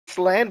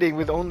landing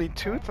with only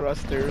 2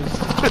 thrusters.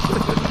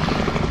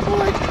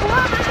 Like,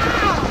 wow!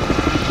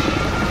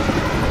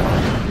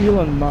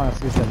 Elon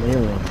Musk is an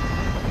alien.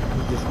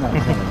 He's just not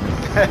telling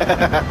us.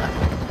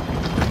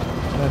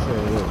 That's what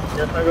it is. You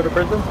guys wanna go to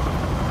prison?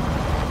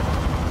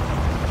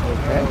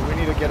 Okay. We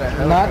need to get a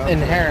helicopter. Not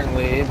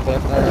inherently,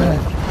 but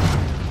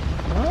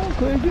Oh,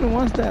 Craig didn't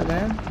want that,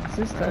 man. It's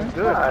his time.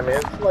 Do it. I mean,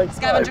 it's like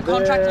Scavenger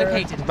contract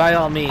located. by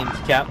all means,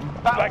 Captain.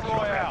 Battle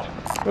Royale.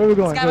 Where are we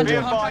going? Scavenger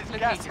Be contract advised,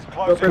 gas is located.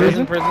 closing.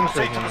 Prison, prison,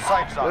 Proceed to the prison.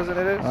 safe zone. Wasn't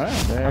it? Alright,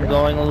 there I'm you go.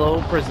 going a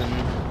little prison.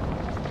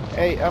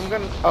 Hey, I'm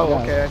gonna. Oh,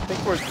 Yeah. okay. I think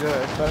we're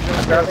good. But I'm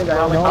gonna grabbing the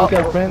slowly-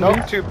 helicopter. oh, Friendly?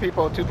 nope, 2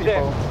 people. 2 people.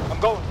 Yeah, I'm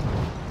going.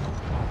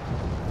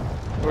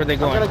 Where are they I'm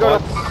going? gonna go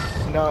Quads?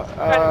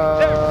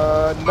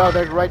 to. No,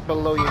 they're right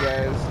below you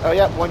guys. Oh,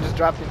 yeah, one just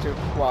dropped into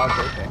quads,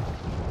 I think.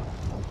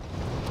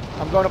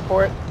 I'm going to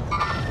port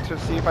to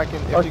see if I can.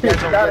 If you guys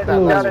don't get that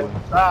last one.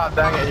 Ah,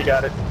 dang it, you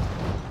got it.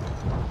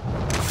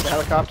 The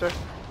helicopter?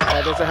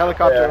 Yeah, there's a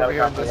helicopter Yeah, over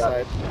here on helicopter, this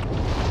side.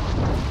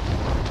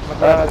 I'm gonna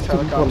grab this 2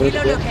 people helicopter. left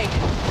Helo there.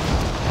 located.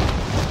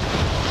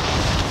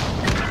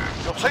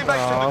 Your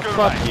teammates Oh, in the gulag.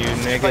 fuck you,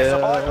 If they nigga.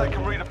 survive, they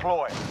can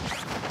redeploy.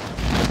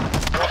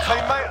 Your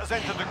teammate has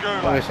entered the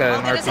gulag. I wish I had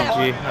an I'll get us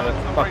RPG. I'd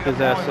have fucked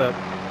his ass up.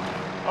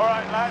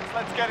 Alright, lads,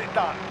 let's get it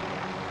done.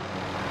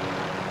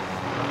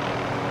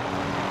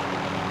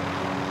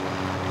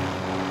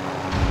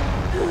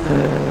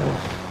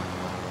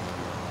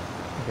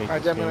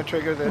 Alright, I'm gonna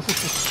trigger this.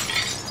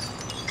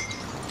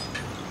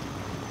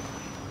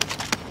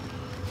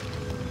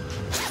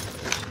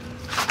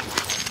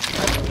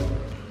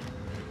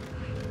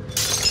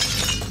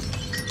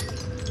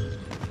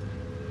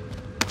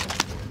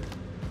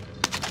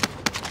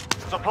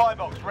 Supply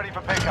box ready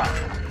for pickup.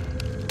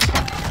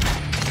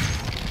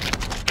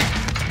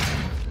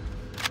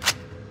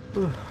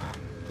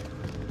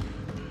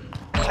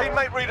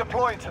 Teammate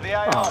redeploying to the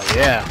AR. Oh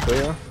yeah,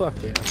 clear. Fuck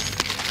yeah.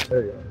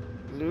 There you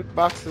go. Loot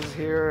box is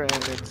here and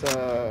it's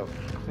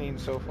clean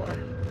so far.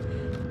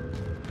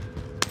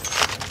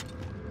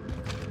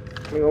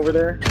 Coming over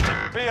there.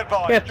 Be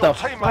advised, Get your the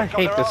teammate I got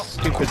hate their this arse-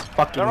 stupid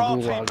fucking They're all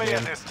gulag, team B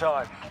at man. this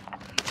time.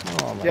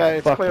 Oh my Yeah,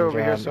 it's fucking clear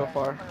over here God. so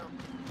far.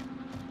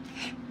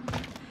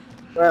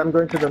 Alright, I'm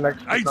going to the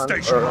next Aid one.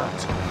 station Or-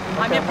 marked.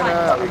 I'm Okay, your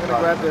pilot. I'm gonna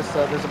grab this.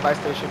 There's a buy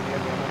station near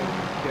me. I'm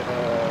gonna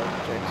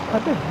get James. How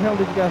the hell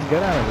did you guys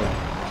get out of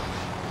there?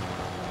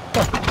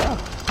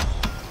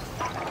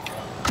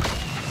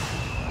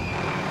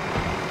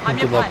 I'm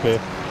your Good luck,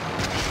 pilot.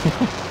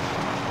 babe.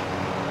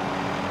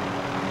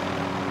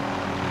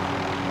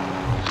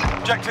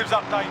 Objectives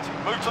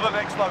updated. Move to the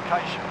next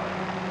location.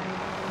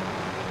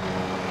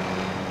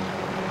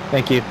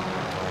 Thank you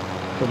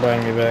for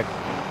buying me back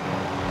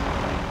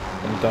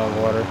some dog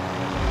water.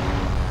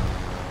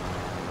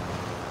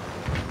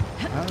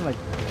 I'm like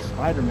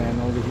Spider-Man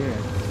over here.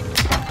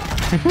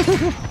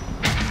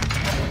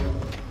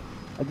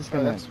 I just Oh,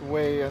 gonna. that's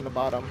way on the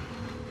bottom.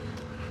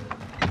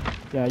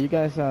 Yeah, you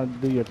guys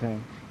do your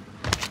thing.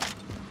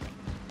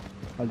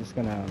 I'm just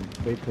gonna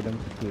wait for them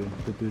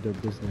to do their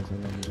business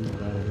and then do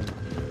that.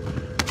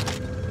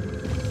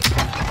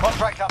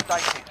 Contract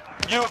updated.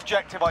 New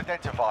objective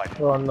identified.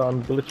 Oh no,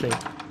 I'm glitching.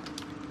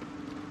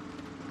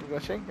 You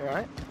glitching? You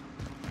alright?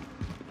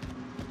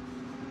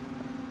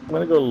 I'm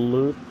gonna go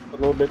loot a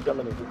little bit. I'm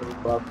gonna do the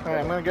box. Alright,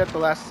 I'm gonna get the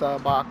last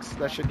box.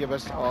 That should give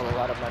us all a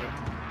lot of money.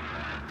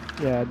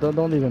 Yeah,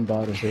 don't even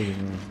bother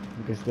saving me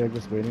because they're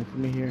just waiting for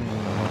me here.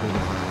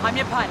 And I'm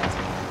your pilot.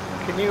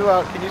 Can you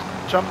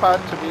jump out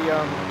to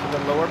the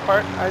lower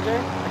part, IJ?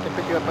 I can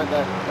pick you up at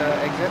that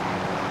exit.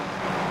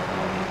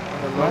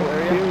 In the my low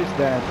fear area. is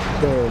that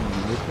they're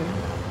looking.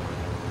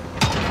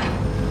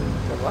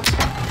 Good luck.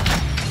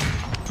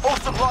 All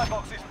supply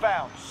boxes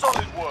found.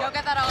 Solid Go work.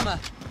 get that armor.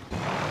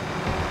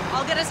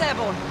 I'll get us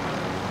airborne.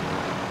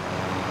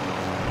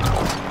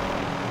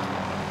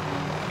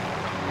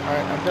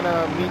 Alright, I'm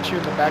gonna meet you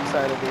in the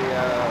backside of the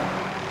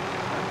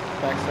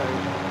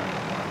backside.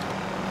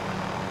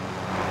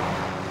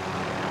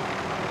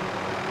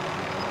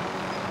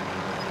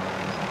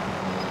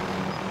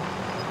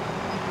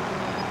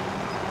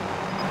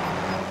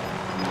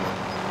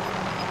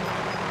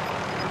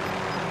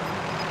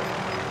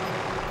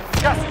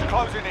 Gas is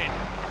closing in.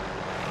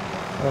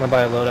 I'm gonna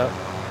buy a loadout.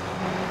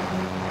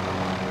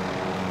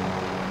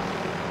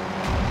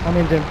 Come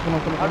in, Jim. Come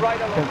on. Alright,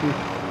 Thank you.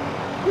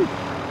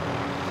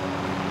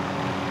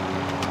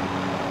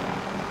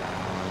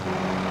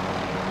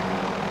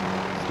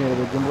 Scared of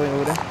the Jim boy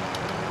over there?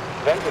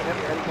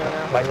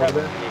 Mine over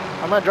there.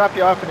 I'm gonna drop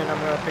you off and then I'm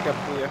gonna pick up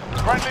for you.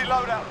 Friendly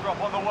loadout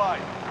drop on the way.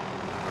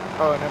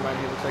 Oh, never mind.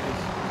 He looks like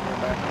he's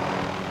going back.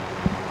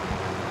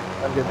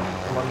 I'm good.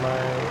 I'm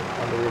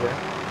on the way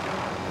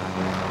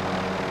there.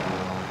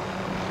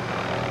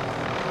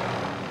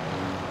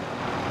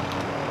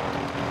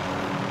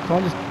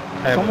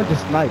 Someone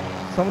just sniped.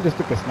 Someone just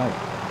took a snipe.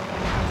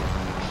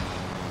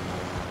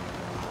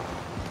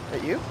 Is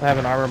that you? I have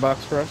an armor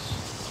box for us.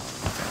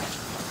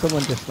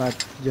 Someone just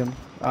sniped Jim.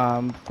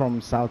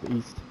 From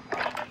southeast.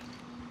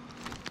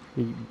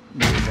 He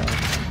moved down.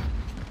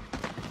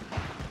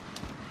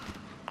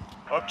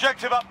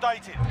 Objective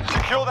updated.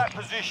 Secure that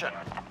position.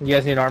 You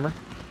guys need armor?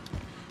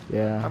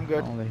 Yeah, I'm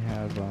good. I only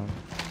have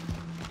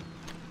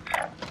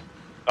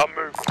I'm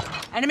moving.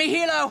 Enemy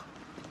helo!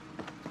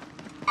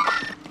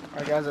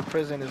 Our guys at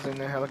prison is in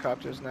their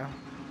helicopters now.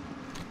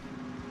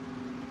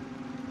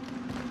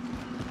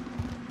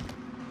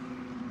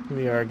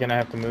 We are gonna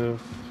have to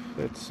move.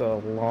 It's a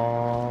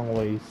long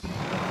ways.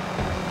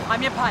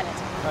 I'm your pilot.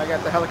 I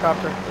got the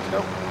helicopter. Let's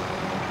go.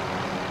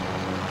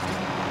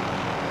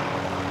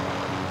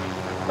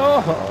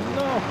 Oh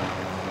no!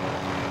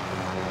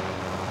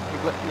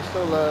 You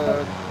still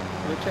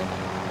glitching?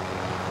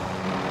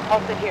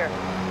 Halted here.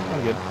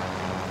 I'm good.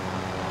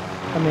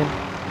 I'm in.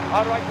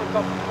 All right, we're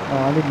coming. I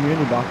need a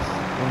uni box.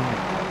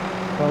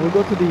 We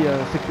go to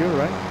the secure,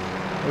 right?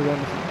 We're going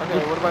to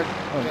Okay, what about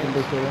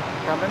James? James?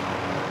 Coming?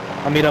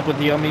 I'll meet up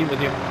with you. I'll meet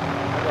with you.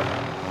 Okay.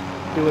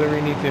 Do whatever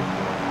you need to.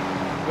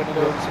 I'm gonna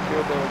go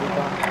secure the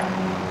recon.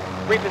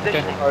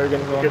 Repositioning. Oh, you're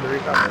gonna secure the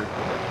recon?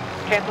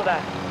 Cancel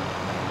that.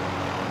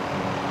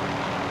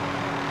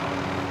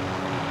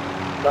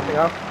 Nothing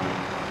else?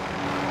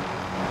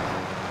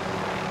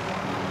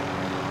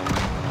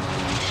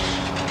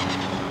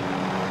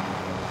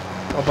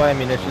 I'll buy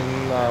ammunition.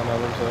 No,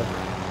 there's a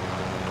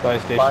buy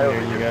station Buy near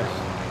over you here. guys.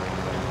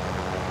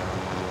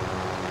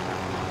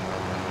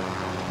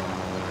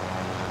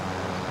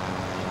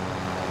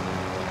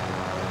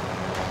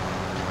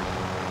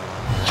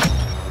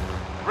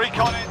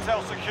 Recon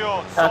intel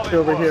secured. Hatch Solid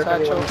over work. here.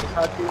 Satchel. Anyone needs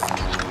hatches?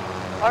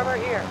 Armor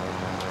here.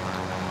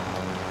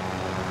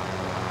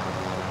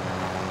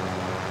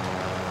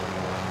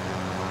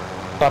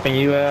 Popping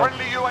you out.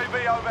 Friendly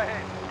UAV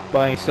overhead.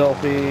 Buying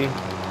selfie.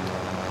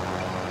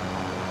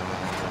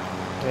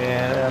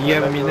 And you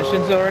have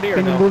ammunitions already or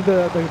Can you no? move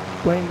the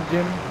plane,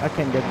 Jim? I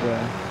can't get the.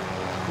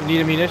 You need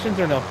ammunitions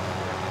or no?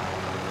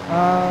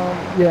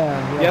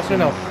 Yeah. Yes or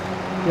no?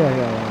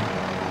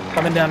 Yeah.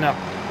 Coming down now.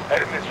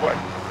 Heading this way.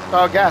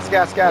 Oh, gas.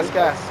 Yeah,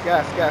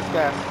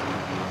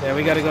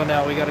 we gotta go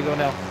now. We gotta go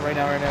now. Right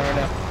now.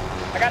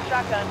 I got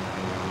shotgun.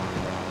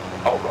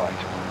 All right.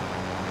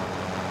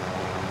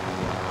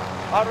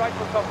 All right,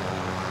 we're coming.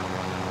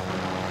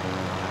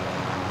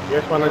 You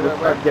guys wanna just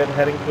start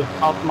heading to the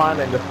south mine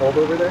and just hold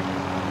over there?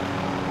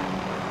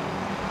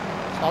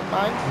 Top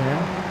mines? Yeah.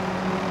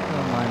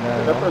 Don't mind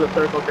that. That's where the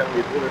circle can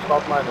be. Either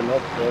south mine or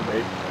north field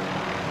base.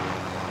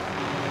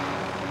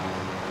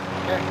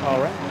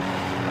 Alright.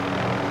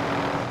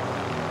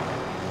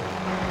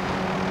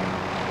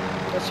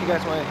 Unless you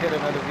guys want to hit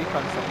another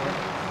recon somewhere.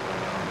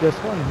 There's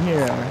one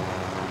here,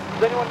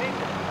 Does anyone need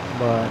this?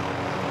 but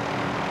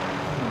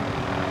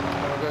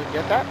Wanna go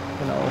get that?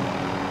 you know,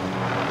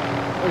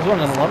 There's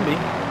one in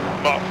Lumbee.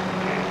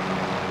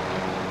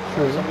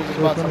 true. Somebody just There's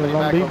bought one somebody in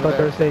back Lumbee, over but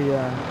there.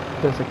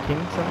 there's a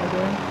king somewhere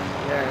there.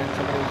 Yeah, and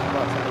somebody just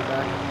bought somebody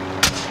back.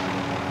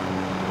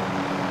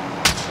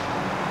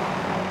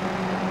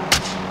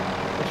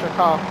 What's your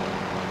call?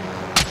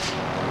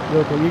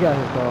 Look, you guys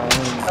is call.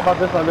 How about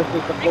this one? This is the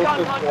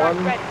closest one,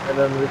 and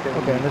then we can.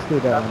 Okay, let's do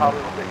that That's how one.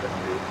 we will take this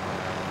dude.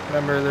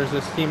 Remember, there's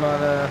this team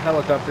on a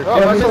helicopter. Oh,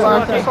 Yeah, missile missile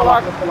lock,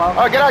 lock, missile lock.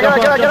 Oh, get out.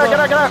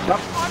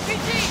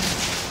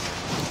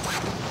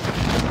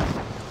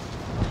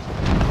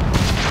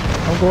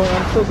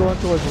 I'm still going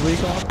towards the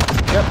recon.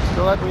 Yep,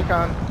 still at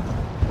recon.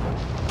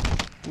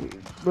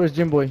 Where's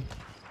Jim Boy?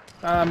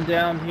 I'm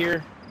down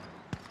here.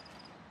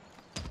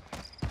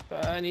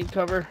 I need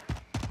cover.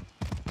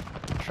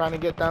 Trying to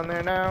get down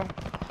there now.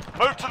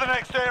 Move to the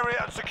next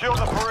area and secure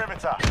the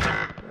perimeter.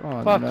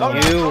 Oh Fuck no.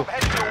 Loadout you. drop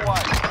heading your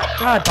way.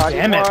 God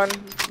damn it. One.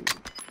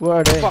 Where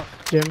are they? Fuck.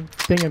 Jim,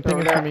 ping him Over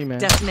for there. me, man.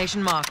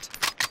 Destination marked.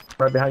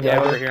 Right behind you.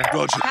 Yeah, over here.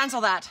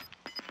 Cancel that.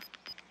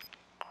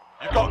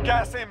 You've got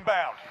gas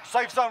inbound.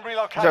 Safe zone Is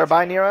relocated. there a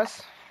buy near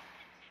us?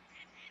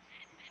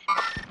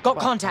 Got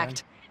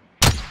contact.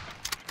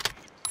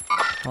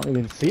 I don't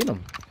even see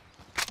them.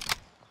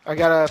 I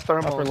got a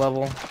thermal. Upper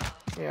level.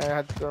 Yeah, I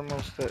had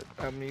thermals that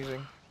I'm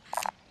using.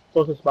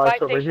 Closest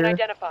box over here.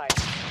 identified.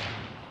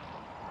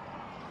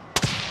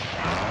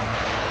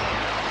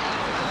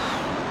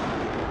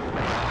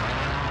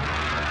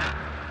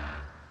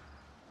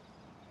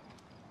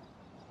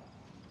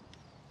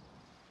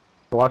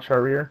 Watch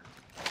our rear.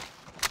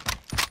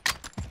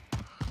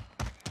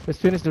 As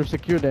soon as they're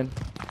secure, then.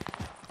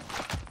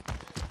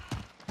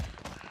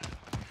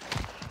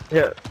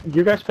 Yeah,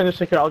 you guys finish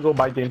secure. I'll go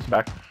buy James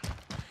back.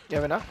 You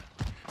have enough?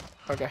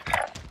 Okay.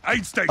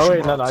 Aid station. Oh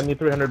wait, no, marked. I need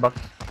 $300.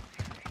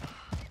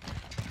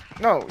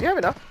 No, you have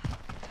enough.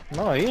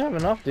 No, you have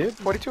enough, dude.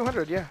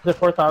 4,200, yeah. Is it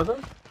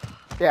 4,000?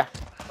 Yeah.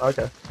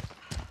 Okay.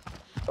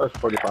 That's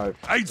 45.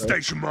 Aid right?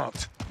 station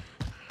marked.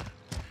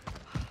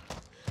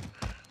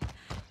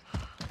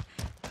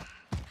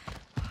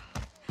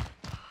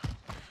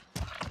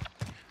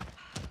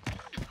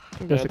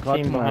 There's a car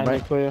to team my behind you,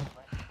 right. Cleo.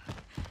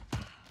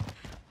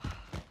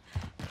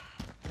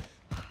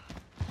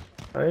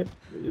 Right?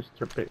 We just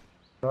trip it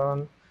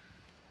on.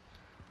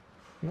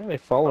 No, they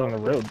following the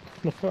road.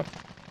 The fuck?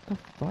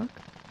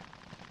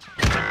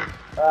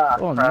 Ah,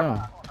 Oh crap.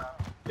 no.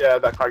 Yeah,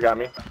 that car got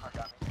me.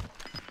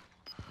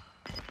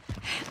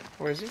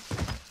 Where is he?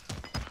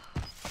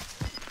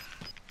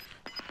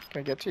 Can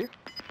I get to you?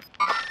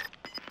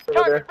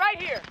 Target right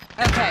here.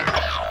 Okay,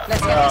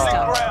 let's get this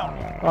done.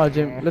 Ground. Oh,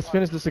 Jim, let's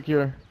finish the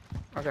secure.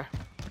 Okay.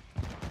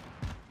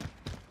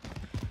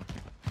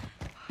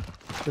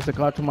 There's a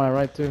car to my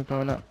right too,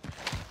 coming up.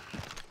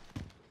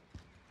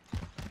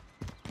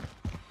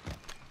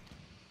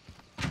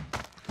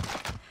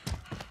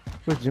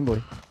 Where's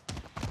Jimboy?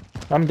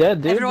 I'm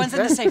dead, dude. Everyone's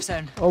in the safe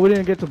zone. Oh, we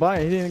didn't get to buy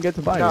it. He didn't get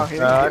to buy No, it. he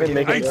I didn't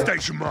didn't make Aid it.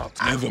 station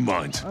marked. Never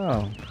mind.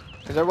 Oh.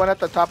 Is there one at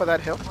the top of that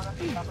hill?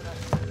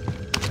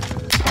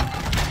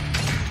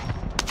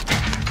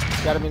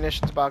 Got a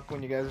munitions box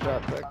when you guys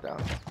drop back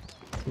down.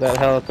 That Found a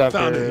helicopter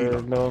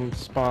helo. no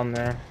spawn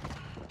there.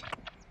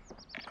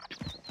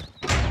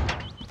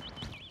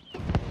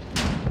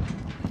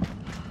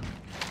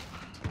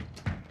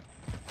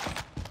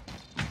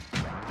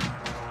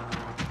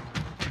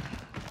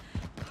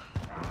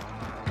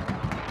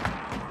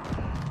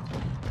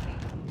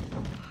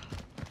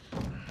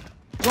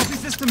 Copy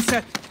system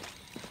set.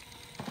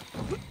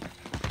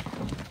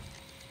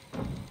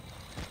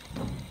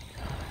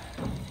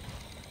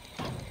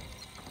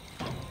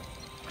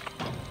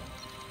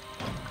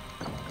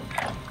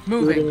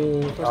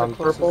 Moving. Shooting on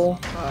purple.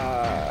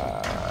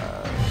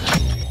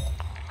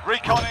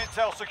 Recon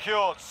intel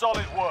secured.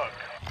 Solid work.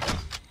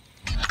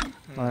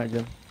 Alright,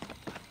 Jim.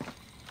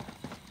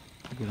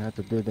 You're gonna have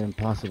to do the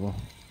impossible.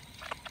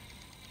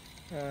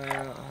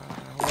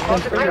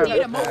 I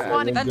need a most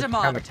wanted vendor Kind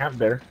of mob. camp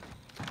there.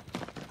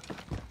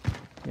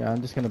 Yeah,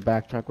 I'm just gonna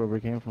backtrack where we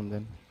came from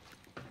then.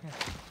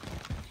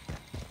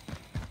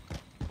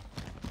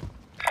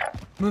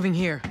 Moving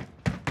here.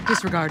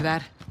 Disregard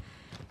that.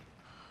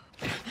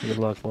 Good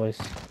luck, boys.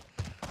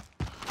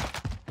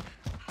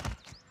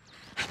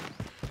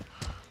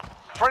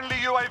 Friendly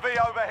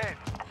UAV overhead.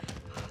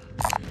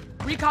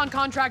 Recon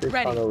contract There's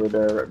ready. one over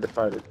there right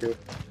beside it too.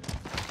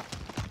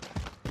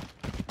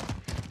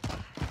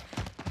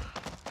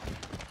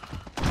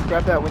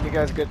 Grab that when you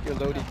guys get your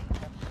loading.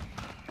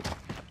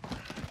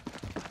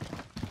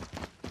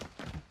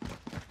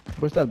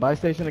 Where's that buy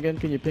station again?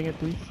 Can you ping it,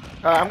 please?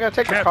 I'm gonna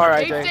take the car,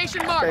 Aid IJ.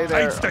 station marked. Stay there.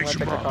 Aid I'm gonna station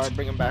take the car marked. and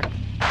bring him back.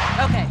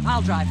 Okay,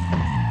 I'll drive.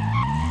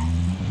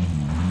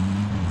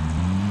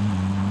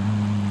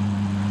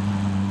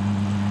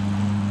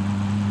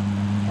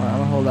 Alright, I'm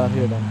gonna hold out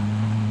here then.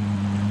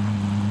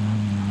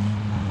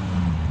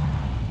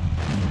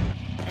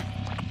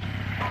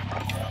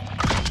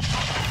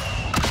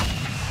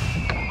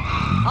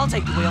 I'll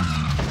take the wheel.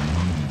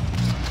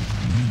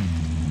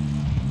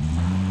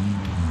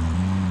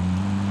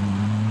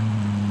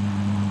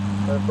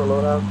 Time for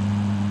loadout.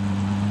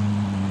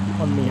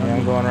 On me, Yeah, on I'm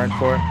me. going right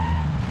for it.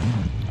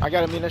 I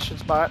got a munition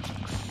spot,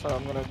 so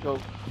I'm gonna go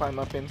climb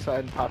up inside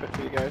and pop it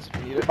for you guys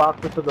if you need it.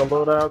 Box to the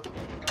loadout.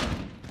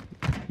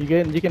 You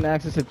can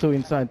access it too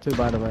inside too,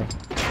 by the way.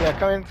 Yeah,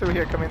 come in through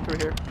here. Come in through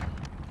here.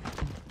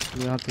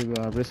 You don't have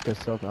to risk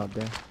yourself out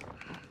there.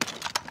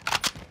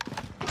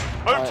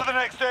 Move to the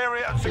next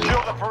area and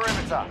secure the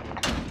perimeter.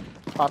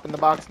 Pop in the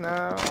box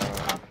now.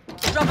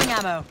 Dropping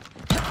ammo.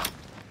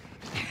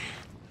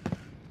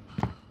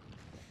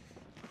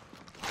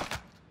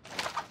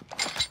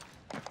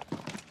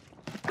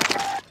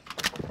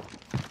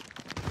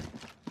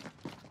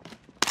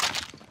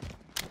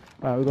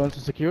 Alright, we're going to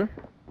secure.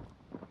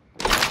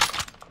 I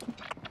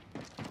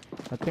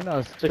think that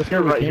was just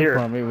Secure where we right came here.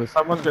 from. It was.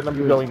 Someone's gonna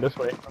be going this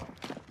way.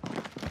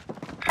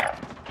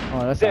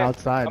 Oh, that's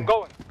outside. I'm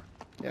going.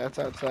 Yeah, it's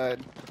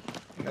outside.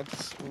 And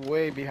that's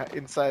way behind,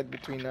 inside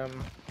between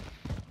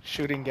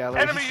shooting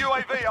galleries. Enemy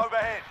UAV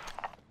overhead.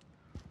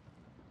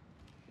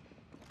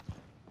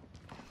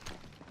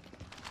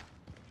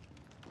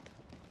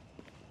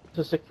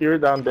 It's secure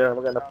down there.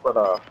 We're gonna put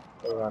a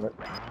thing on it.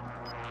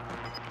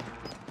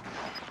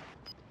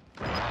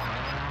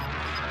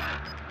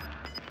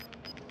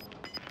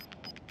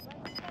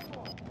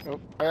 Oh,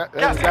 there's a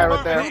Gas guy is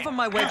right there. moving. Move on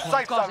my New waypoint.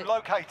 safe Got zone it.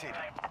 located.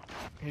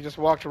 He just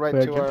walked right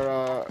Where, to Jim?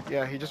 our.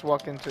 Yeah, he just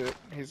walked into it.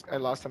 I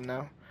lost him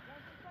now.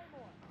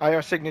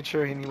 IR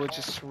signature, and he was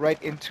just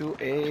right into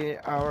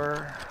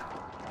our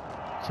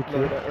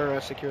Secure.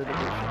 secure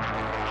location.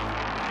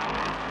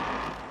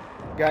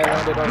 Guy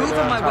landed over Move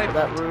there on on my top of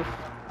that roof.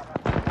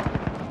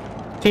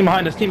 Team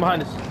behind us, team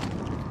behind us.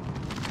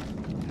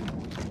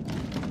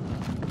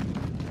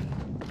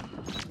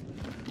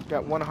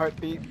 Got one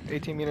heartbeat,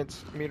 18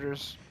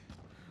 meters.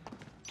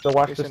 So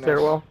watch the Facing us.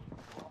 stairwell.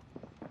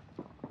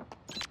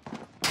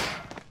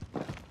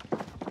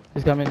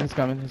 He's coming, he's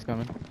coming, he's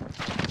coming.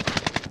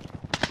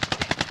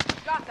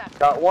 Got that.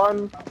 Got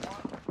one.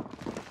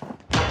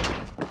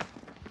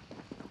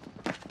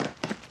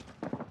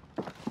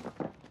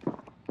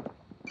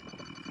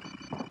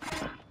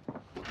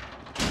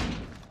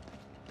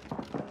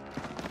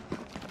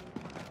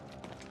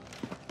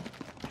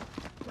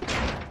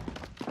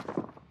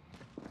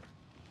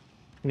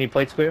 Need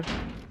plates clear?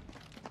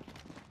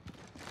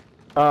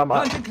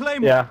 Planting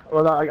claymore. Yeah.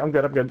 Well, no, I'm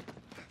good. I'm good.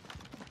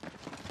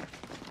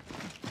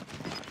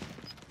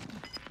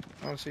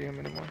 I don't see him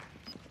anymore.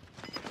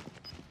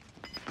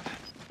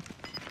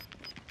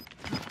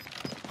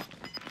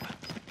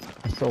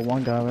 I saw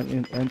one guy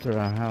enter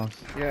our house.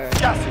 Yeah.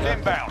 Gas is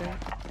inbound.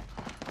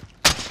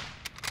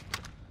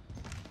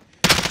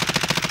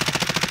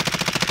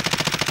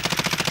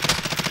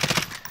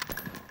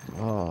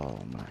 Oh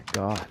my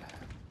god.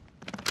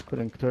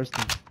 Couldn't thirst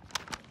him.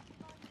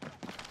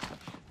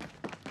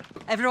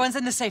 Everyone's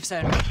in the safe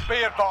zone.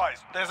 Be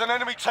advised, there's an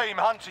enemy team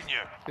hunting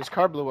you. His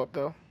car blew up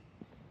though.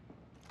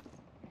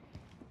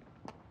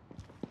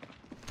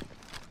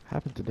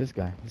 Happened to this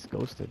guy? He's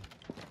ghosted.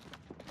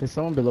 There's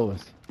someone below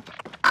us.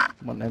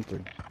 One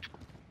entering.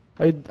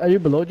 Are you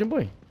below,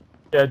 Jimboy?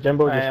 Yeah,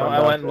 Jimbo just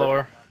I went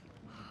lower.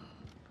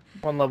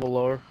 One level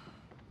lower.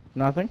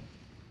 Nothing?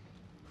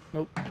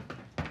 Nope.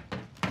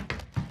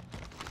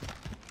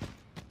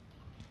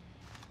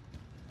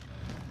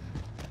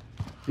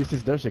 This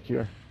is their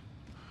secure.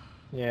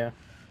 Yeah.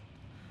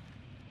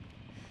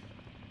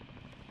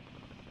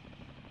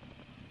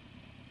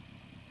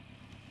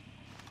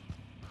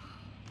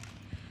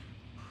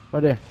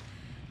 Right there.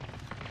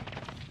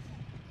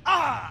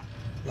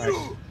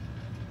 Nice.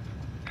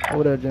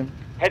 Over there, Jim.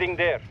 Heading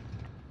there.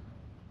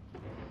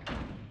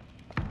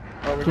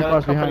 Oh, we Two got a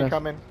cars behind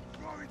company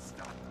us.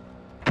 coming.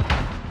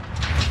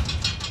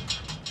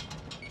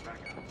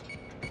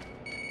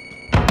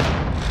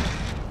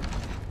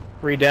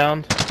 3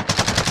 downed.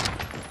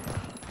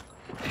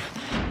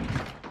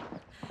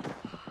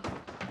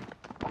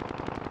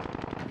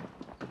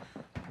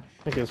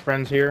 I think his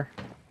friend's here.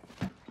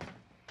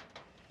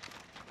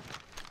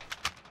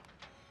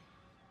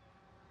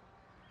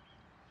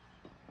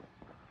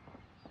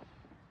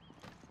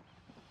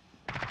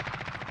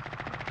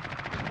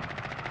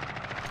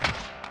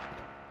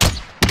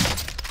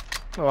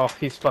 Oh,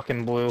 he's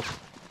fucking blue.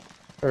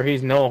 Or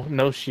he's no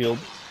shield.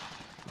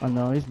 Oh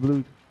no, he's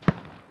blue.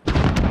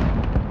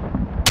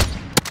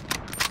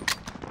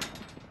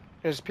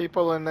 There's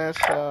people in this.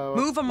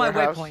 Move on my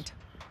warehouse. waypoint.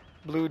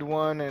 Blued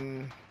one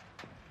and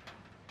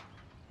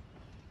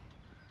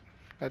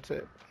that's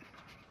it.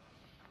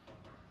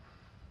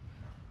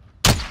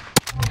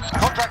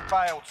 Contract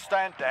failed,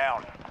 stand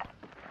down.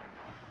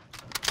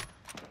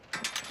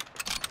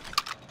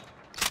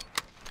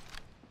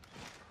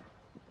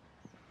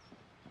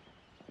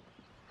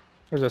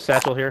 There's a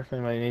satchel here if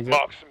anybody needs it.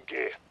 Mark some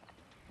gear.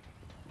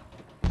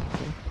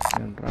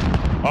 And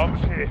right.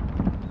 Arms here.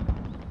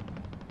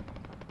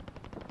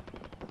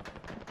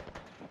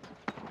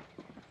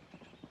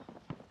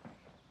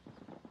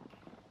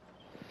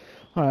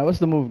 Alright, what's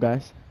the move,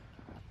 guys?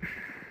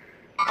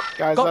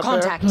 Guys Got up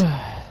contact.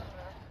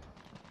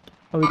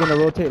 Are we gonna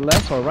rotate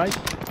left or right?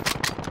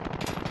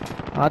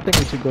 I think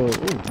we should go.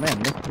 Oh man,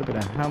 look at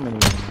that. How many?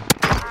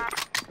 there.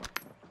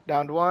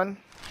 Downed one.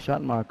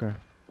 Shot marker.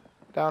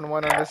 Down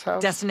one on this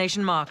house.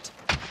 Destination marked.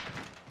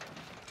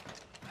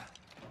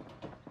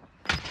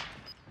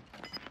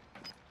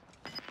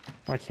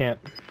 I can't.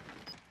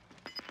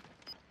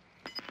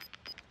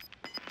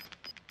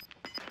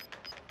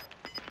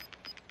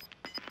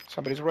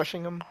 Somebody's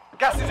rushing him.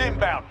 Gas is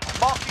inbound.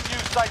 Marking new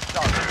safe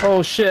zone.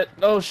 Oh shit!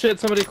 Oh shit!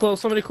 Somebody close!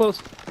 Somebody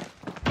close!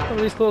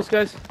 Somebody's close,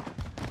 guys.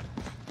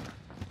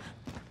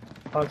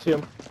 I don't see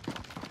him.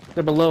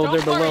 They're below.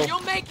 They're below. You'll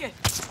make it.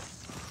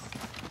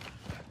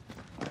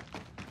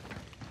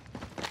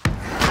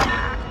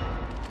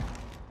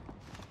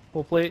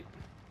 Full plate.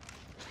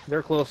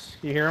 They're close.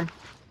 You hear them?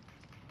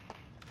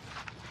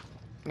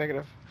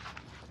 Negative.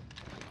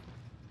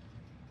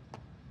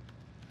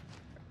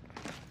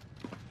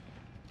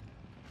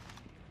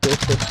 You're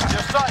safe.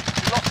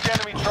 You lost the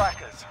enemy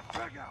trackers.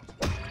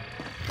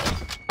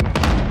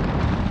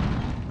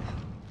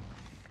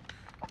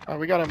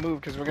 We gotta move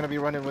because we're gonna be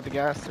running with the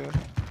gas soon.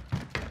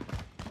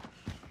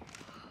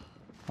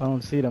 I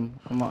don't see them.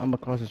 I'm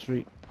across the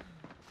street.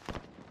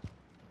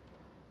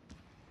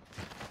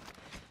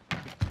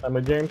 I'm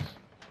a James.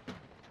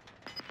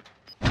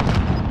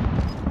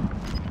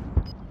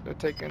 They're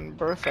taking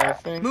Bertha, I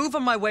think. Move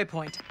on my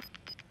waypoint.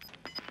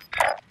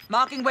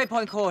 Marking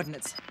waypoint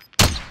coordinates.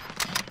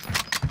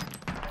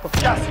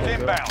 Gas is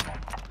inbound.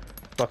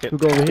 Fuck it. Who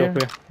go over here?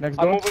 Up Next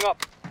I'm door. moving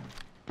up.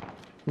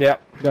 Yeah.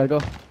 Gotta go.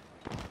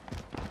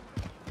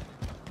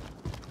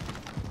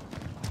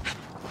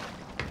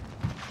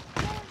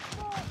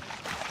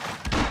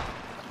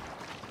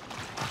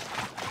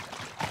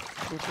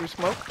 Two, three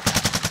smoke.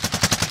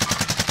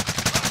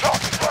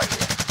 Target right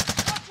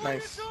here.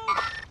 Nice.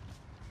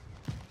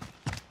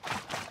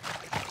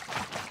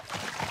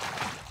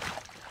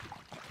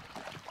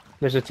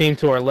 There's a team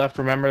to our left.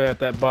 Remember at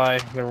that buy.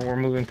 We're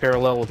moving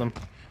parallel with them.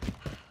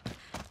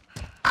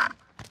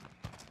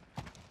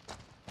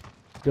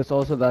 There's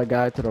also that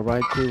guy to the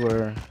right too,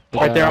 where.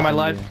 Right there on my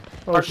live.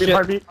 Oh Heartbeat, shit!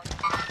 heartbeat.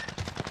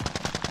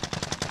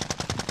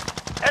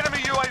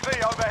 Enemy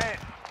UAV overhead.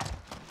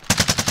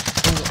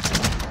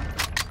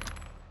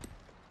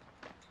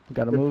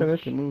 Gotta Good move.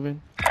 finish. Keep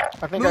moving.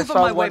 I think Move I on saw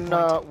my one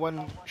waypoint.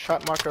 one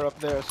shot marker up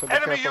there, so be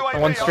Enemy careful.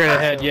 UAV One straight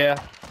ahead. Yeah.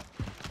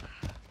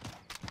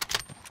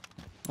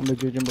 I'm the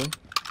Jujin boy.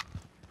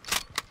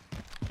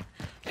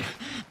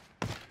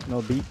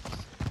 No beats.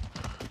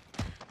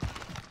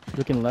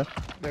 Looking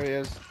left. There he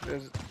is.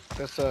 There's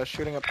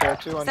shooting up there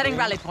too. On Setting green.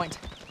 rally point.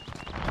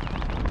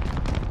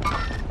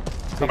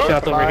 Big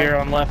shots over here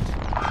on left.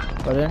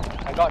 Right there.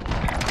 I got you.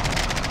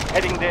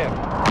 Heading there.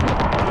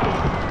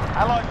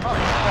 Allied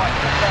muscle strike.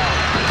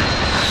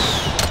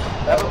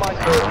 Never mind.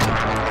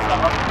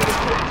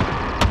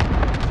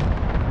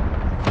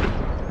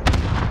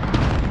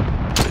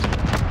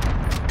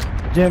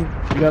 Jim,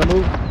 you gotta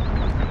move.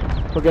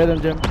 Forget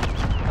him, Jim.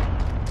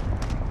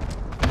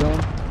 Zone.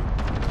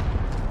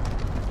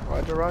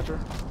 Roger, roger.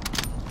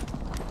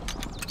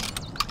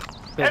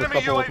 There's a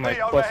Enemy couple with my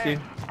UAV questy.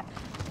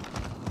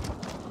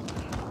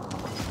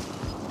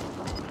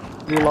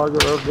 You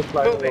logger of the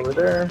flag over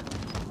there.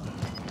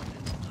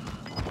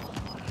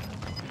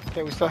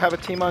 Okay, we still have a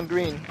team on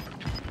green.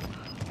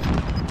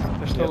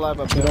 They're still alive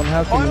up You there. don't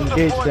have to Final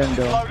engage them deployment is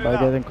though loaded by up.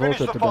 getting Finish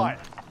closer the to them. fight.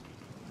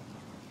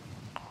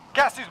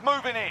 Gas is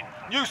moving in.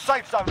 New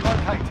safe zone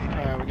located.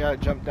 Alright, we gotta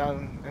jump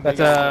down. And That's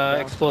they gotta jump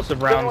down.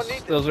 explosive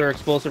rounds. Those are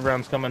explosive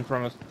rounds coming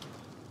from us.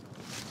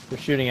 They're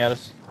shooting at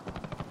us.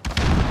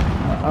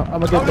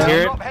 I'm gonna get Only down. hear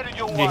it? drop headed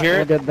your You way. hear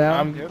I'm it? gonna get down.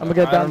 I'm gonna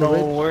get I down don't the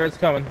know ridge. where it's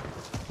coming.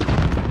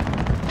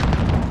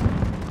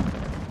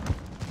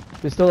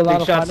 There's still a lot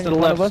Big of shots fighting to the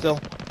in front left of us.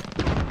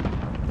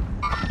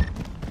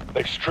 still.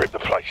 They've stripped the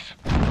place.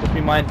 Just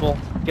be mindful.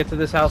 Get to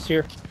this house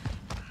here.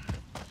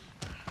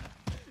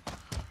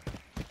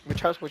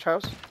 Which house? Which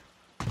house?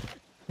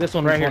 This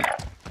one right here.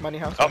 Money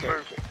house? I'm Okay.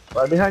 moving.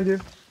 Right behind you.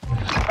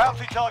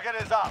 Bounty target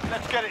is up.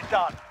 Let's get it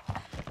done.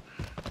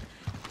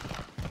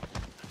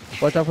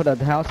 Watch out for that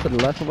house to the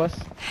left of us.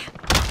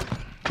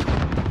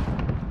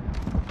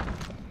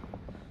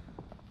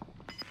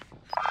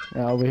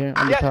 Yeah, over here,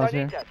 on this house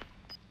here. that.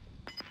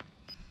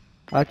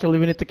 Actually,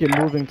 we need to keep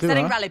moving too,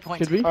 Setting huh? rally point.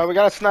 Should we? We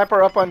got a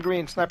sniper up on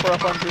green. Sniper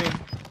up on green.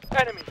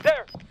 Enemy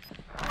there.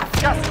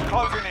 Gas is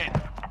closing in.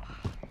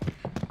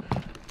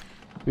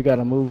 We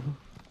gotta move.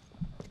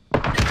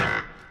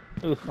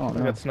 Oof, Oh, I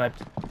no. got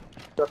sniped.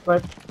 Just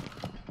like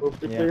move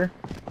to Yeah. clear.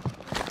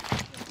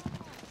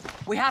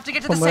 We have to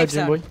get to the From where, safe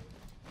Jim zone. boy?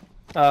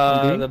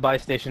 Indeed. The buy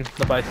station.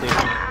 The buy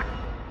station.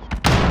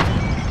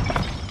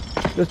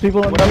 There's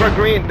people on Whatever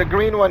green. The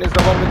green one is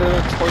the one with the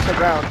explosive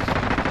rounds.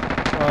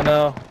 Oh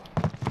no.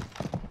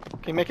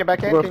 Can you make it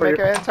back in? Go Can you for make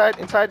your- it inside?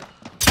 Inside?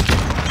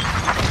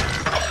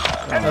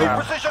 Enemy wow.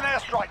 precision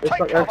airstrike. It's Take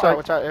like cover. Watch out,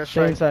 watch out.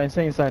 Stay Airstrike. inside,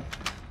 stay inside.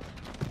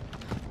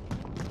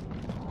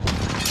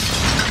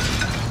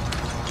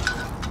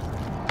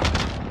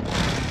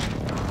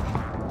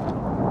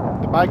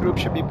 The buy group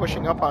should be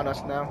pushing up on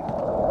us now.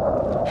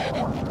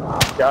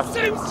 Yeah.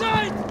 Same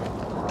side!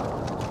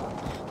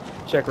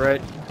 Check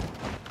right.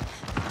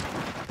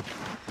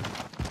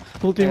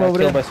 Full team Yeah, over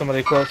killed there. by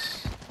somebody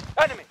close.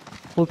 Enemy.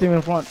 Full team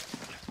in front.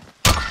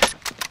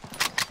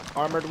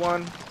 Armored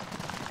one.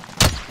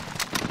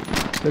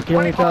 They're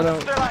killing each 25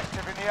 other. still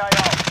active in the AO.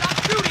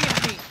 Stop shooting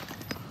at me!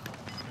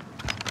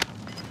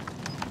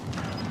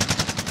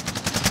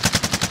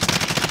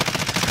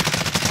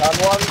 Down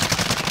one.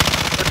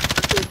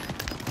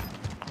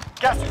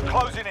 Gas is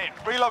closing in.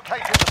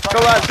 Relocating the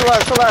Still alive, still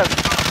alive, still alive.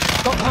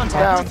 Got contact.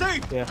 Down.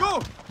 Safe. Yeah.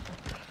 Go.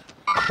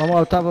 One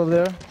more top over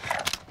there.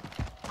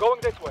 Going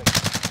this way.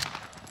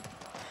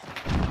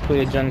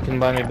 Hopefully Jen can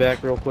buy me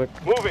back real quick.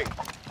 Moving.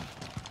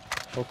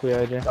 Hopefully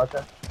IJ.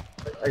 Gotcha.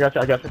 I got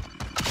you. I got you.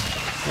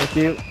 Thank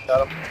you.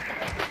 Got him.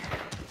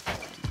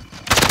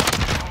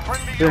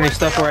 Friendly Is there any UAV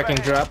stuff where I can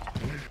overhead. drop?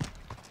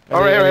 Oh,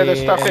 right, right, there's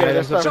Any- stuff any here,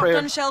 there's items up stuff there? here.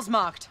 Shotgun shells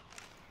marked.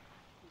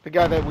 The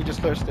guy that we just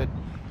thirsted.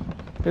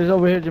 There's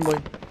over here, Jim boy.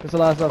 There's a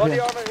lot of stuff Body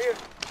here. armor here.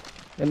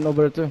 And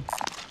over there too.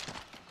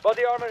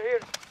 Body armor here.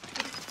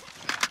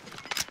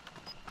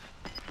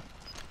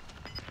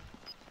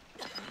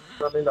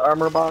 Grabbing the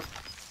armor box.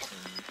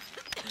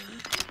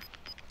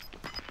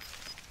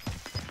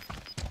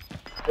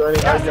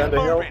 Joining Gas IJ is on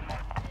the hill. moving.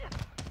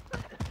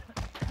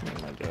 Oh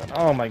my god.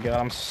 Oh my god,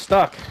 I'm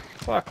stuck.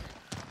 Fuck.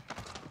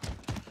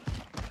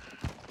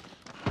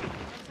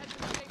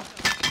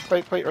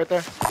 Plate right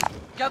there.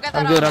 Go get that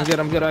I'm good, armor. I'm good,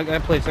 I'm good. I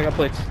got plates, I got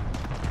plates.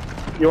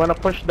 You wanna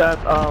push that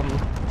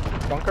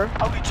Bunker.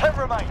 Only 10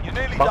 remain. You're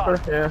nearly bunker?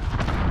 done. Yeah.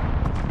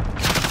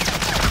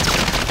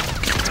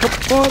 Come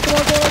on,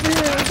 over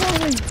here. Follow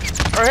me.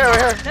 Right here,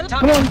 right here.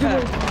 Come on,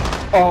 Jim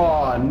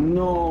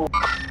boy.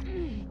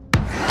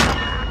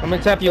 Let me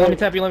tap you, let me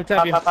tap you, let me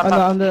tap you.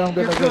 I'm there, I'm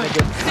good, I'm good, I'm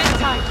good. Sit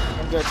tight.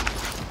 I'm good.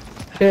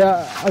 Hey,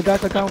 I got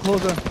to come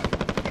closer.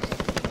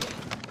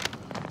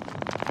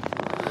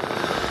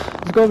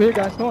 Let's go over here,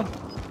 guys. Come on.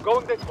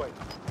 Going this way.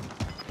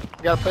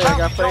 I got a plate, I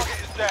got a Bounty plate.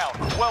 target is down.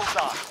 Well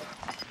done.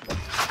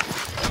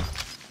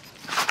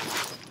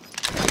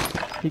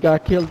 He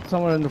got killed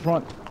somewhere in the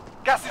front.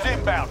 Gas is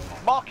inbound.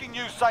 Marking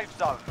new safe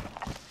zone.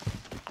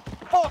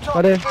 4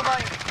 there. targets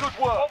remaining. Good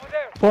work. Over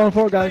there. 4 on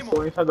 4, guys.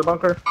 Go inside the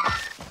bunker.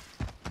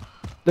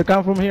 They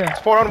come from here.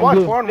 4 on In 1,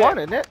 blue. 4 on 1,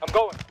 isn't it? I'm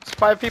going. It's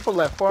 5 people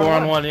left. 4 4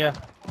 on on 1. 1, yeah.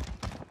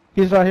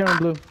 He's right here in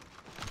blue.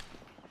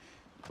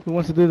 Who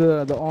wants to do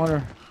the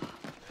honor?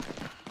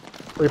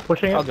 Are you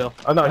pushing it? I'll go.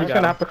 Oh no, I he's got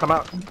gonna him. have to come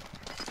out.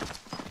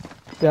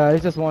 Yeah,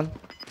 he's just one.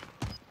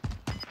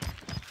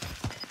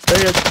 There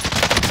he is.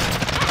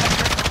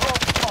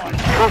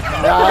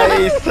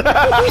 Nice.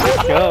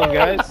 Let's go,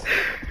 guys.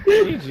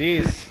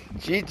 GG's.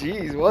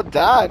 GG's, well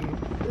done.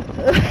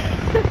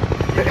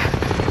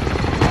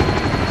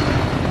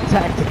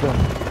 Tactical.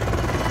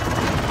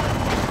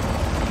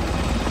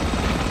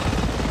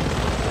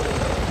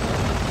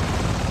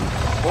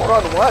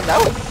 4-on-1, that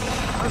was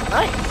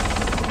nice.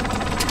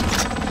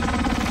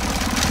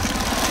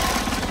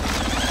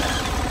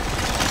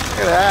 Look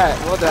at that,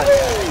 well done.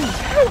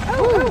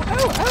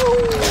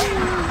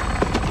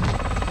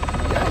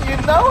 Yeah, you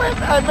know it,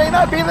 I may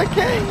not be the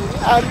king,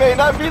 I may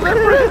not be the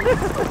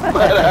prince,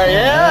 but I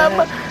am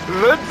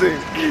the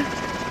duke.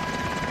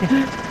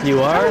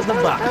 You are the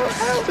box.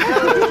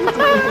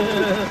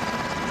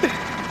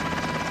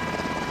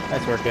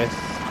 Nice work, guys.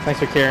 Thanks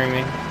for carrying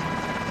me.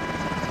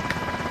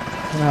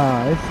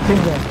 Nah, it's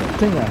teamwork.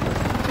 Teamwork.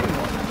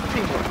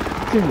 Teamwork.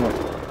 Teamwork.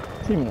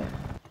 Teamwork.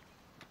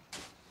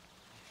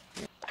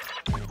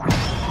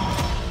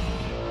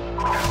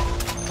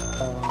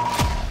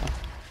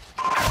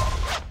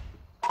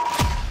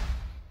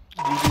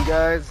 GG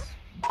guys.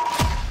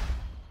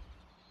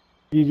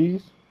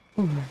 GG's.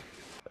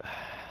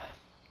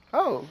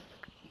 Oh,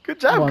 good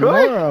job, One Koi.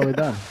 more or are we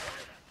done?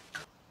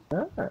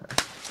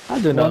 I'll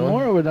do another One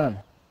more or we're done?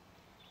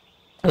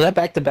 Was that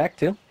back to back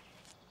too?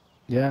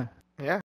 Yeah. Yeah.